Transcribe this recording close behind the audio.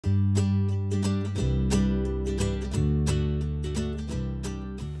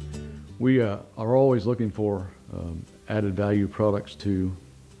We are always looking for added value products to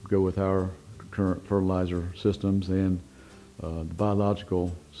go with our current fertilizer systems, and the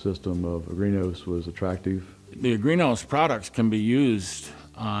biological system of Agrinos was attractive. The Agrinos products can be used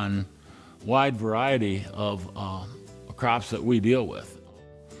on a wide variety of crops that we deal with.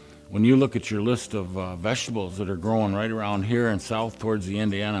 When you look at your list of vegetables that are growing right around here and south towards the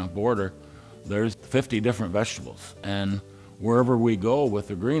Indiana border, there's 50 different vegetables. And wherever we go with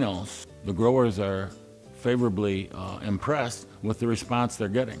Agrinos, the growers are favorably impressed with the response they're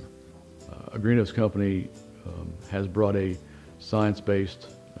getting. Agrinos company has brought a science-based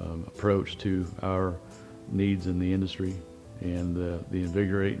approach to our needs in the industry, and the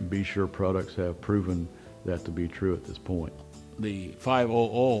Invigorate and Be Sure products have proven that to be true at this point. The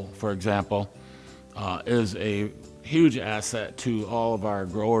 500, for example, is a huge asset to all of our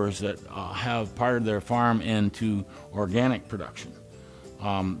growers that have part of their farm into organic production.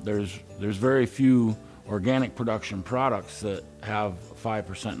 There's very few organic production products that have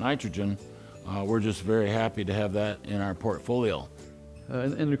 5% nitrogen. We're just very happy to have that in our portfolio.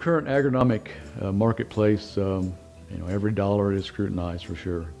 In the current agronomic marketplace, every dollar is scrutinized for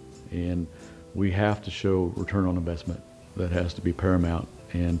sure, and we have to show return on investment. That has to be paramount,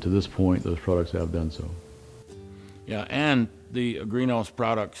 and to this point, those products have done so. Yeah, and the Agrinos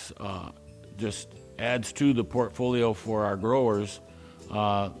products just adds to the portfolio for our growers.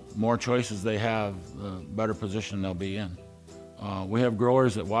 More choices they have, the better position they'll be in. We have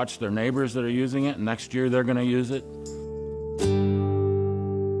growers that watch their neighbors that are using it, and next year they're going to use it.